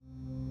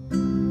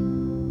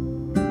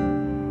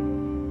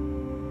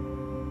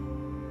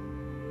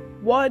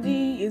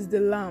Worthy is the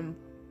Lamb,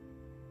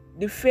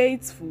 the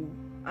faithful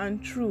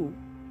and true,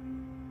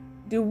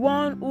 the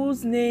one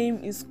whose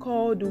name is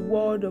called the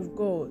Word of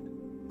God.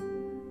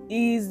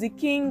 He is the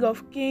King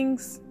of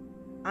kings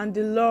and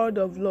the Lord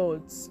of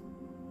lords.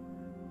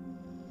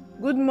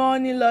 Good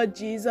morning, Lord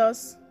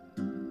Jesus.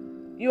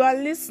 You are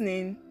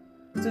listening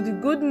to the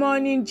Good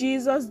Morning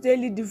Jesus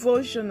Daily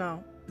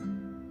Devotional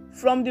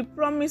from the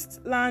Promised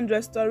Land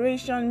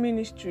Restoration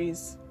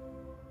Ministries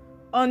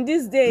on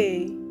this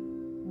day,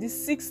 the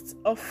 6th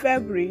of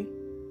February,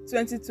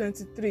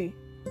 2023.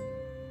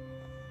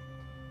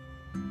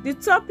 The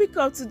topic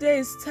of today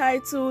is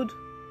titled,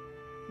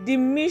 The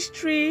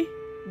Mystery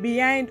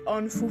Behind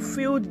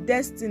Unfulfilled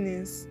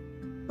Destinies,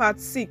 Part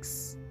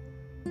 6.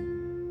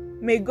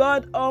 May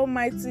God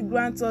Almighty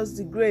grant us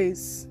the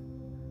grace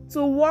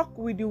to walk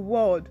with the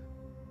Word.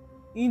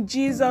 In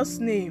Jesus'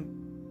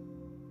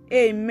 name,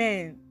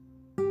 Amen.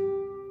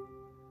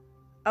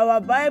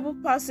 Our Bible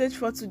passage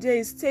for today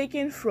is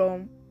taken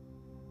from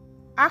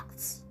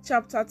Acts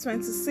chapter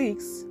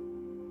 26,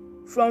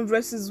 from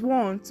verses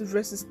 1 to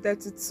verses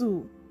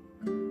 32.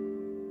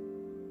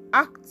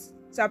 Acts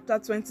chapter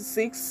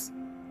 26,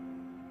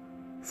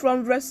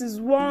 from verses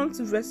 1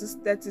 to verses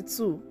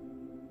 32.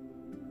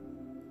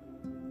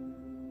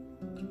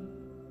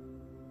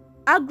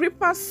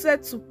 Agrippa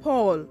said to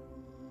Paul,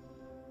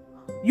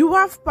 "You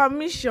have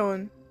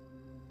permission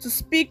to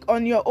speak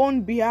on your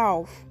own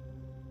behalf."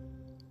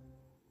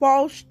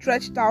 Paul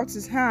stretched out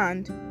his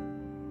hand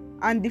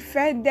and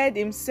defended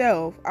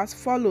himself as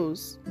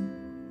follows: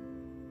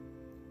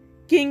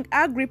 "King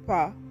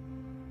Agrippa,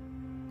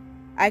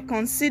 I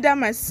consider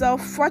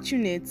myself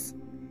fortunate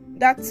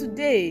that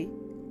today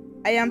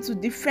I am to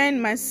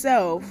defend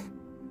myself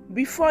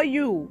before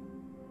you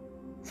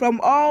from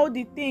all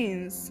the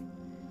things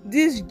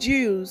these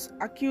Jews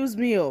accuse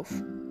me of,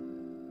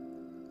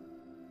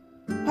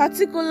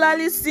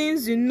 particularly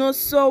since you know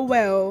so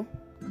well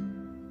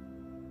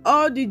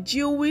all the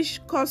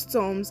Jewish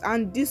customs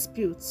and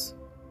disputes.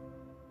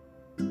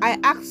 I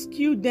ask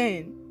you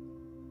then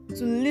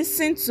to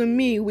listen to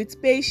me with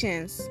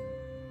patience.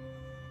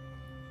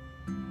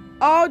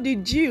 All the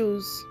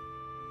Jews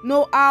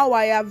know how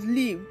I have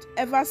lived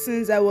ever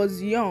since I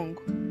was young.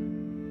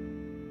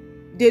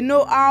 They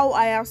know how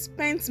I have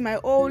spent my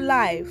whole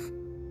life,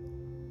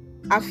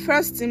 at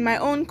first in my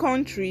own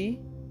country,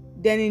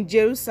 then in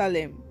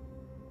Jerusalem.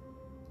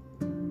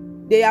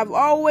 They have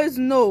always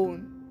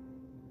known,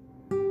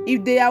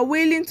 if they are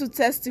willing to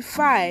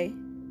testify,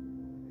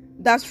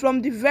 that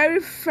from the very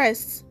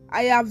first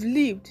I have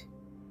lived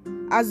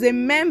as a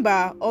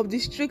member of the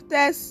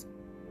strictest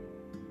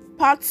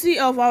party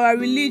of our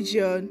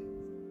religion,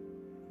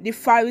 the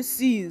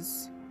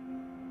Pharisees.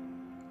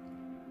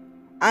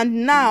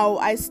 And now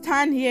I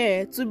stand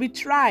here to be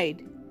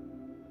tried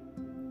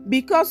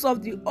because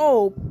of the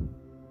hope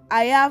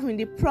I have in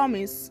the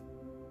promise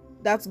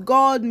that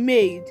God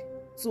made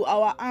to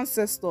our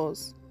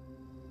ancestors,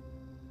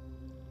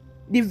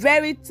 the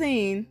very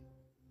thing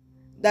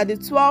that the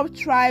 12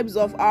 tribes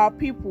of our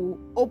people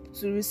hope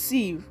to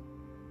receive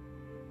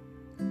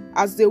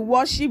as they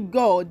worship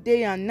God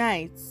day and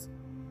night.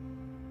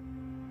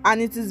 And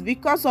it is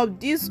because of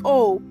this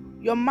hope,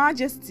 Your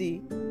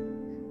Majesty,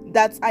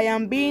 that I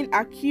am being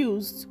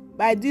accused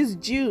by these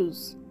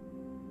Jews.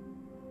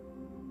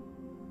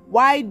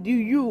 Why do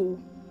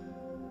you,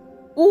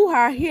 who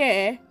are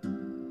here,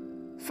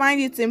 find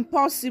it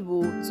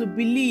impossible to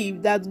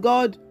believe that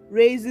God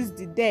raises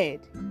the dead?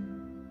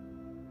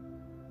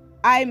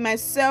 I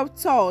myself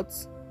thought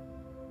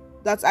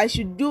that I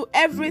should do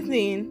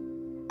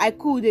everything I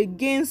could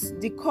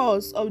against the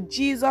cause of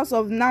Jesus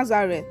of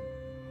Nazareth.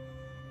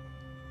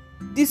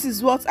 This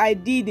is what I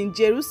did in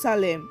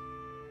Jerusalem.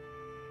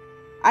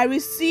 I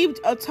received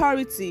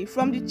authority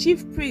from the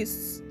chief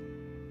priests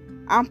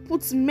and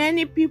put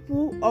many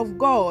people of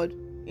God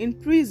in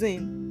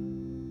prison.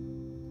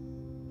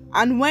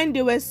 And when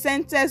they were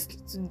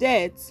sentenced to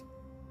death,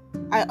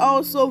 I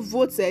also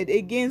voted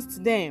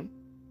against them.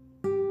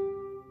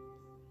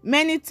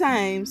 Many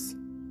times,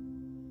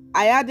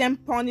 I had them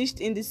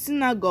punished in the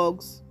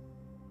synagogues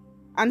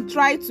and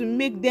tried to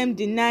make them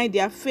deny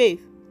their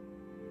faith.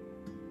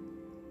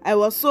 I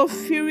was so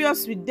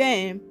furious with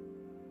them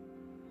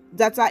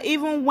that I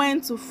even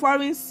went to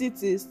foreign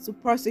cities to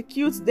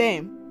persecute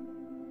them.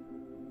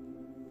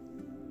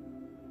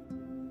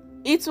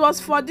 It was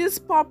for this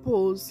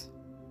purpose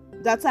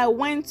that I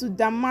went to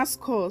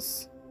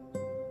Damascus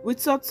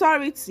with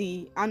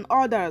authority and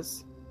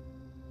orders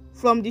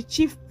from the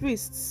chief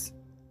priests.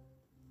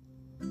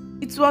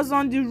 It was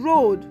on the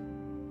road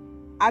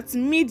at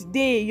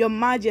midday, Your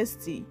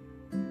Majesty,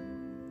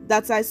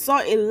 that I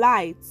saw a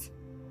light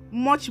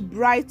much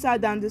brighter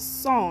than the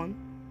sun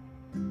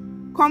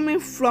coming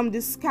from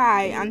the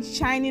sky and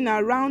shining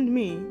around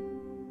me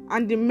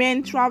and the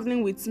men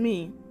traveling with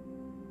me.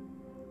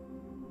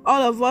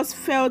 All of us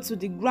fell to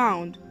the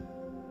ground,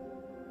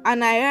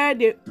 and I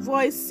heard a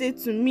voice say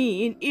to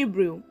me in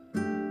Hebrew,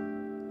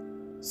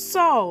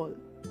 "Saul,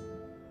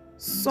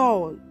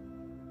 Saul,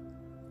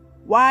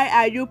 why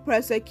are you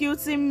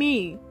persecuting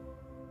me?"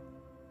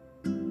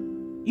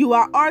 You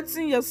are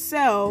hurting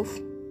yourself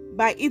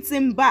by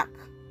eating back,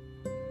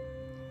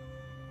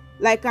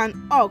 like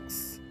an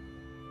ox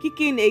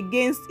kicking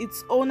against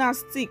its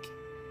owner's stick.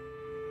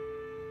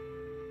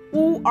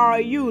 Who are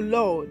you,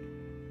 Lord?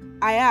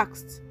 I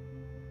asked.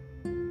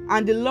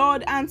 And the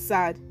Lord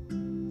answered,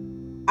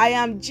 I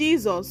am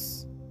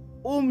Jesus,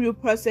 whom you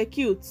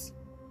persecute.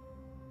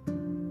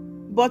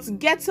 But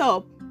get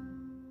up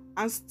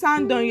and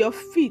stand on your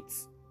feet.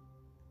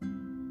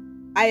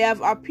 I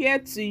have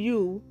appeared to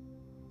you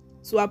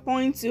to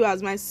appoint you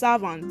as my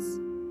servant.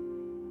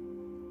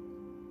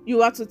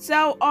 You are to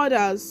tell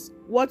others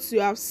what you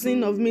have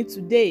seen of me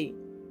today,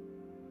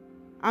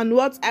 and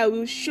what I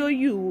will show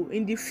you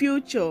in the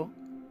future.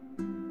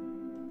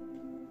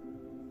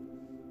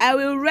 I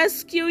will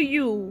rescue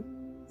you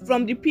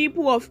from the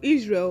people of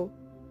Israel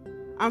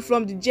and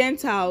from the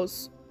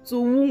Gentiles to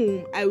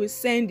whom I will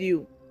send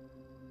you.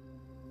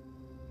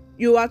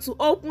 You are to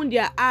open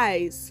their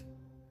eyes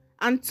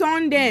and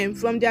turn them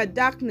from their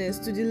darkness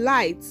to the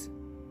light,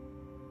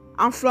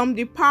 and from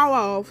the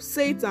power of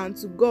Satan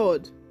to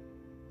God,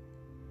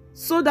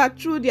 so that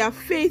through their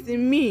faith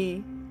in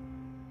me,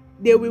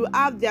 they will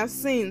have their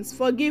sins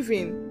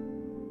forgiven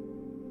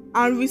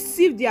and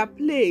receive their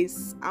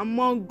place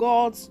among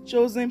God's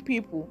chosen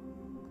people.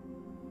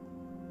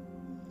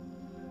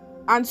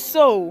 And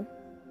so,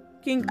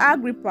 King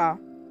Agrippa,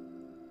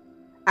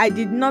 I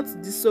did not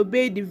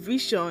disobey the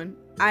vision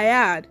I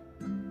had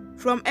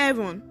from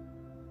heaven,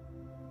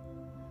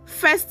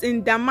 first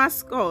in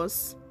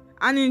Damascus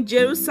and in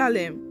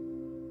Jerusalem,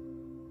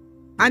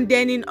 and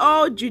then in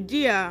all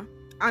Judea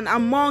and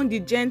among the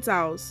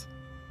Gentiles.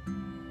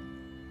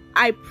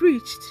 I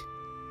preached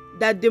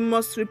that they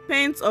must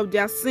repent of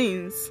their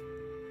sins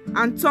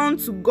and turn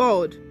to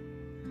God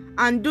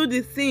and do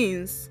the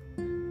things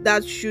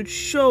that should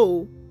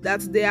show that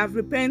they have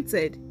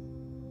repented.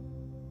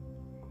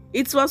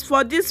 It was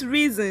for these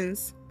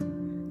reasons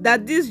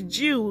that these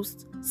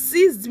Jews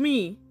seized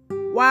me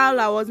while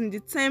I was in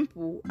the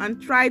temple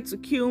and tried to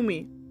kill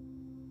me.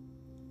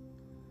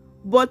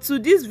 But to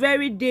this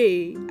very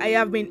day I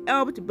have been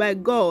helped by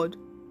God,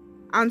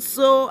 and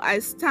so I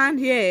stand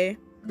here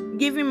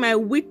giving my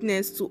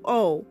witness to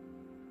all,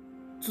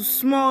 to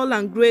small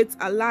and great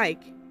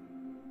alike.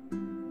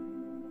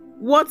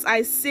 What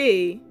I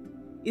say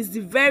is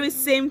the very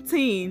same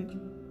thing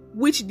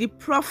which the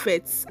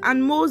prophets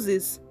and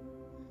Moses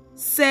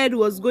said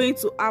was going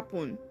to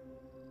happen,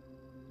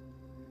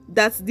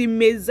 that the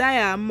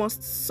Messiah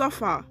must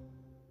suffer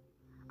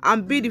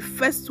and be the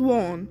first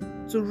one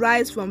to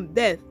rise from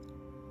death,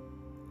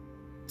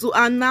 to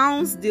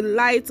announce the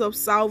light of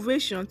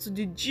salvation to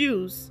the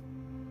Jews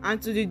and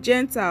to the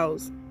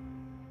Gentiles.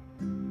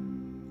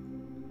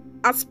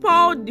 As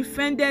Paul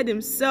defended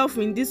himself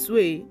in this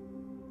way,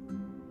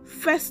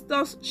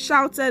 Festus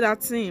shouted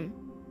at him,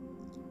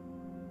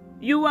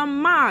 "You are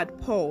mad,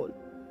 Paul.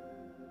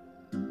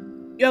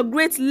 Your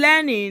great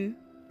learning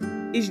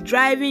is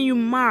driving you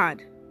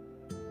mad."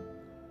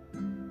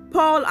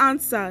 Paul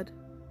answered,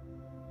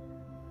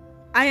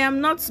 "I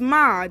am not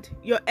mad,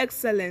 Your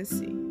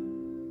Excellency.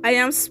 I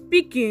am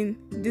speaking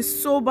the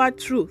sober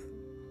truth.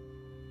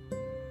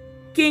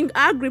 King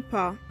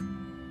Agrippa,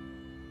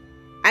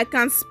 I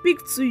can speak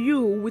to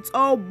you with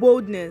all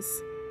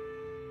boldness,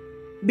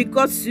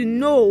 because you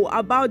know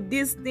about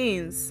these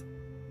things.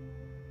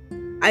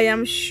 I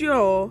am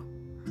sure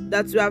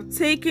that you have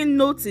taken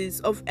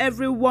notice of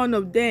every one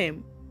of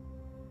them,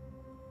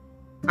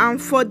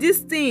 and for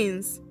these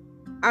things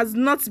has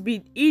not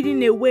been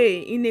hidden away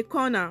in a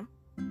corner.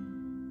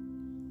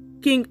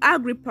 King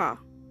Agrippa,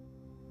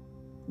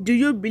 do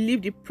you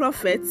believe the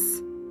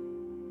prophets?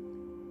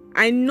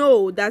 I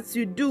know that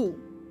you do."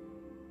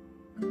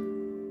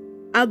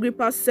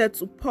 Agrippa said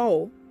to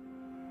Paul,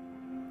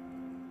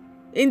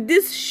 "In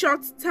this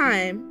short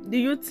time, do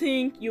you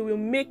think you will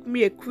make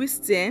me a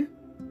Christian?"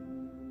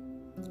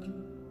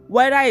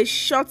 "Whether a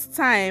short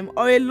time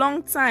or a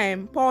long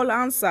time," Paul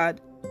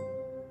answered,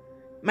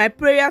 "my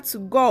prayer to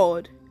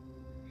God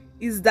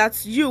is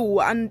that you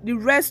and the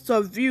rest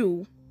of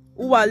you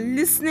who are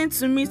listening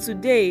to me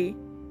today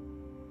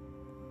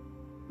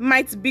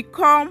might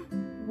become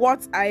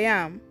what I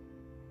am,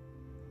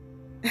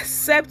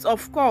 except,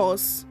 of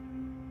course,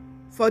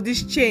 for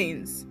these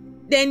chains."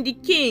 Then the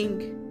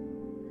king,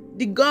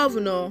 the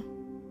governor,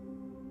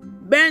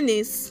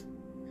 Bernice,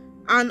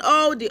 and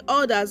all the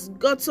others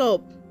got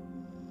up,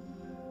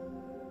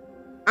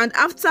 and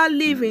after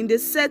leaving, they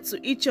said to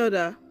each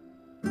other,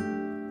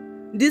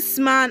 "This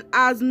man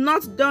has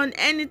not done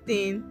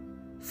anything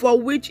for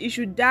which he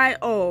should die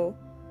or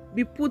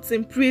be put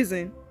in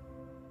prison."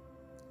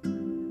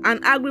 And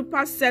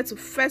Agrippa said to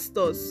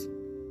Festus,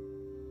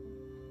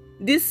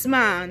 "This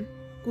man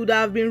could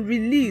have been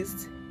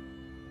released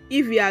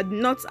if he had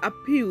not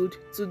appealed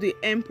to the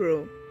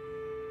emperor."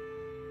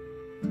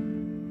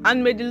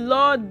 And may the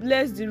Lord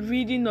bless the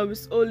reading of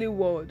his holy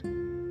word.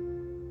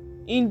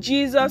 In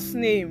Jesus'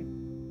 name,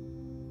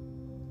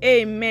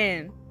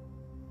 amen.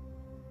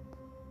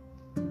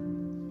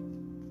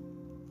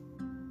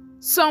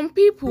 Some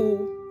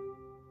people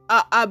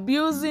are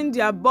abusing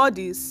their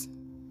bodies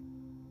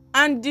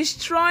and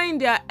destroying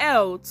their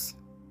health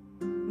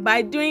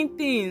by doing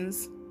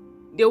things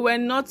they were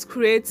not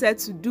created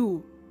to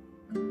do,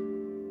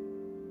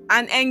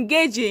 and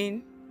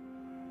engaging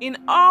in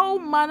all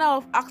manner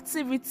of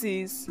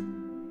activities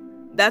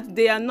that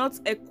they are not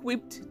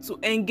equipped to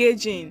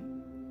engage in.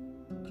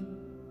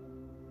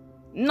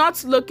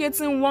 Not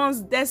locating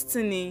one's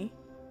destiny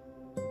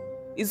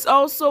is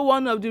also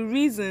one of the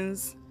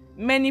reasons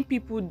many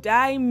people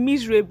die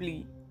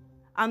miserably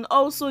and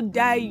also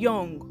die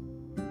young.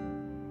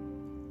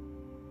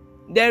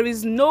 There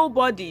is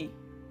nobody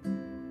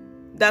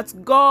that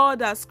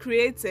God has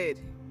created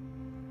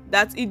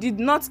that He did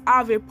not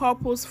have a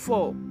purpose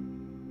for.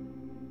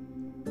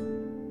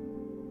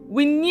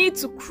 We need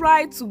to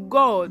cry to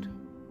God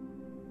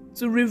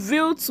to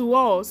reveal to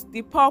us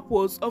the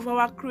purpose of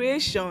our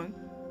creation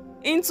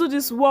into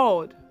this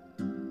world.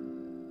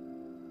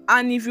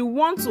 And if you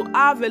want to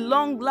have a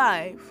long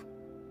life,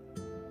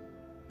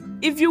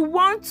 if you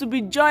want to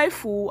be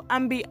joyful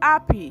and be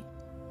happy,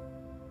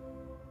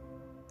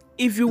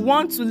 if you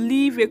want to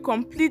live a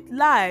complete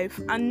life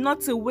and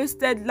not a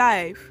wasted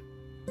life,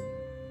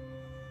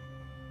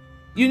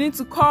 you need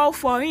to call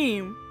for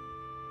Him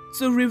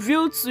to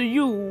reveal to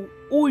you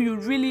who you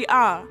really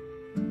are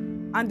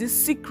and the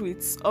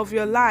secrets of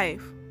your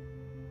life.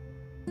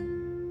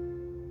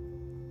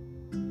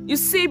 You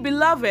see,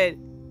 beloved,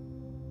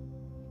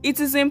 it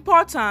is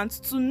important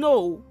to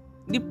know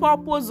the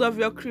purpose of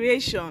your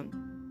creation,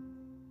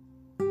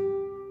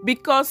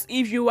 because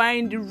if you are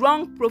in the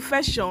wrong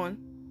profession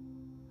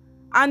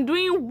and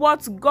doing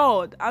what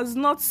God has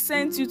not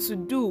sent you to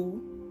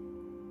do,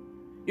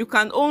 you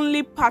can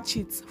only patch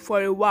it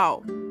for a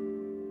while.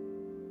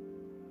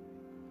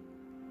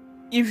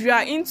 If you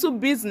are into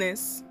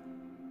business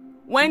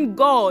when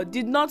God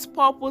did not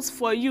purpose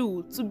for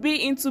you to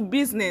be into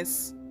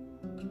business,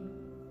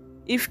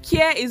 if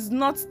care is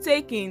not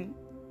taken,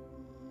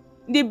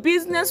 the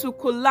business will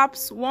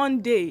collapse one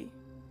day.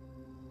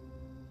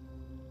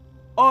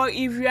 Or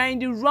if you are in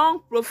the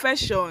wrong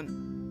profession,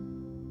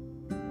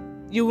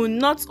 you will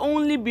not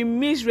only be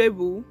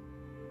miserable,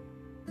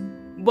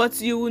 but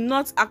you will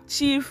not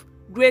achieve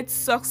great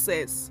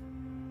success.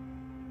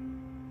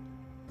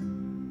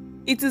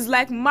 It is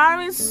like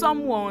marrying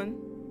someone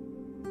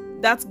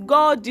that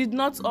God did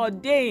not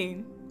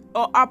ordain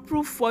or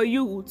approve for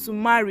you to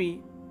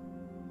marry.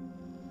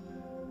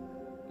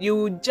 You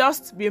will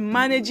just be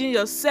managing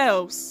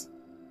yourselves,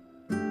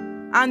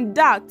 and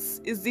that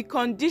is the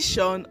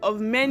condition of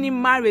many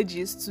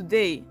marriages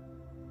today.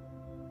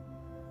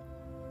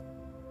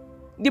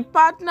 The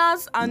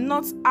partners are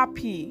not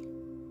happy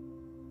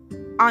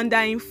and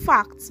are in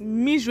fact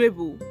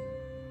miserable,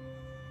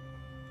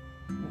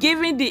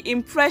 giving the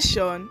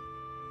impression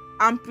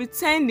and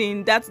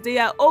pretending that they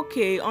are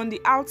okay on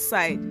the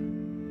outside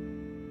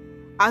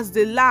as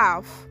they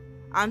laugh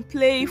and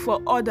play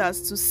for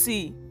others to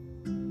see.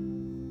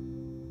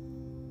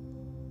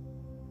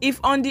 If,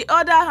 on the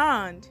other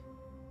hand,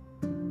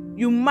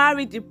 you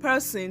marry the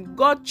person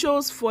God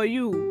chose for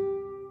you,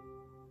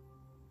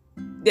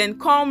 then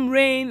come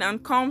rain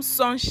and come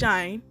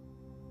sunshine,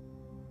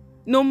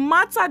 no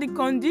matter the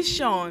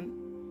condition,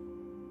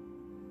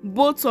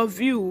 both of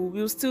you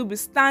will still be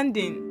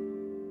standing.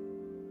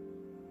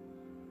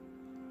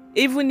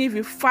 Even if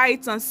you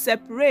fight and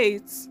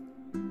separate,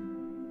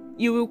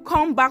 you will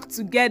come back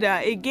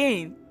together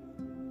again,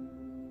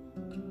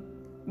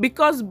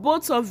 because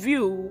both of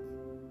you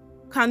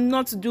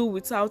cannot do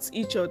without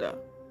each other.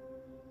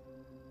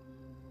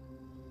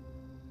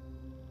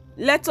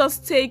 Let us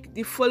take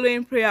the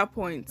following prayer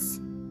points.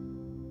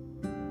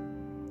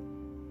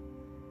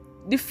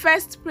 The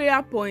first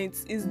prayer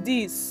point is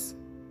this: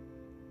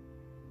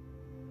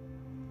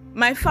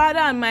 My Father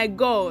and my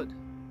God,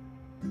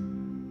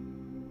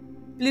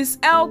 please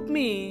help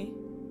me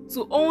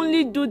to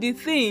only do the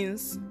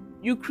things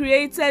you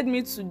created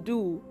me to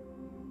do,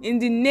 in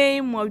the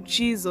name of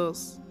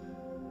Jesus.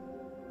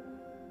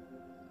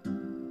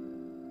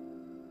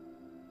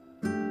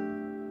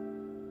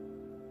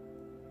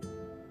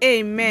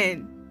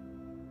 Amen.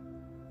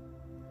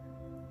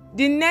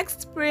 The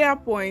next prayer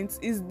point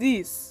is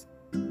this: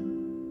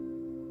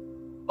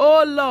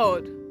 Oh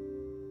Lord,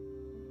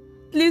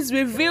 please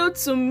reveal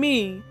to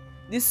me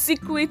the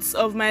secrets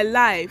of my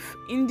life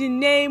in the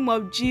name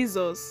of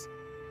Jesus.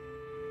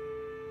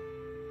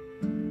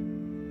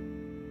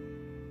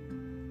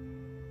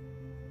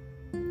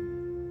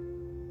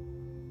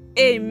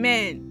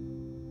 Amen.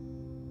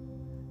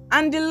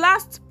 And the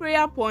last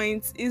prayer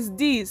point is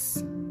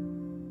this: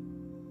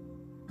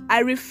 I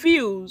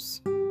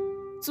refuse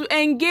to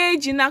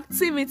engage in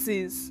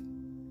activities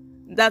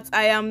that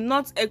I am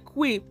not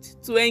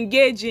equipped to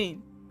engage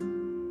in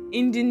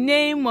the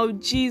name of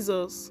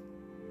Jesus.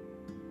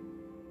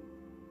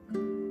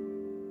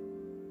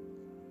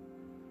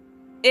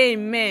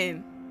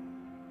 Amen.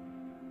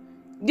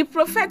 The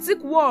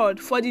prophetic word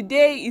for the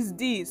day is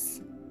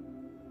this: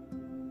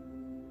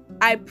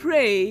 I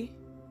pray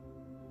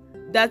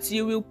that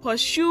you will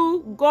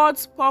pursue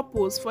God's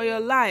purpose for your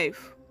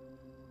life,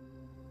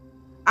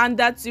 and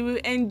that you will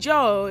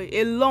enjoy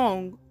a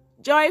long,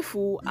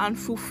 joyful, and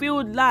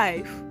fulfilled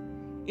life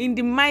in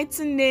the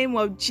mighty name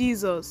of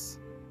Jesus.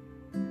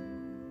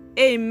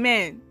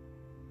 Amen.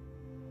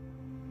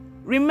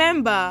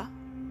 Remember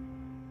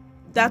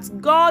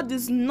that God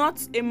is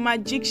not a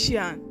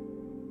magician.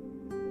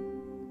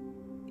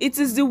 It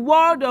is the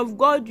word of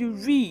God you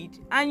read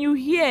and you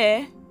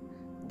hear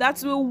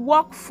that will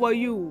work for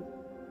you,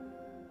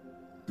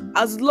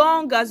 as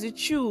long as you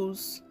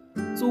choose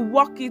to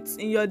work it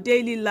in your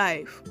daily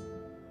life.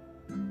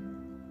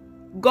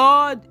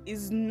 God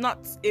is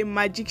not a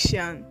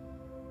magician.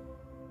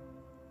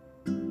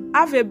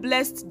 Have a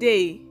blessed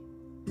day.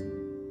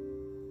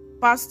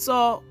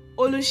 Pastor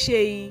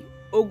Oluseyi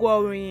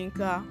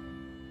Ogworoyinka.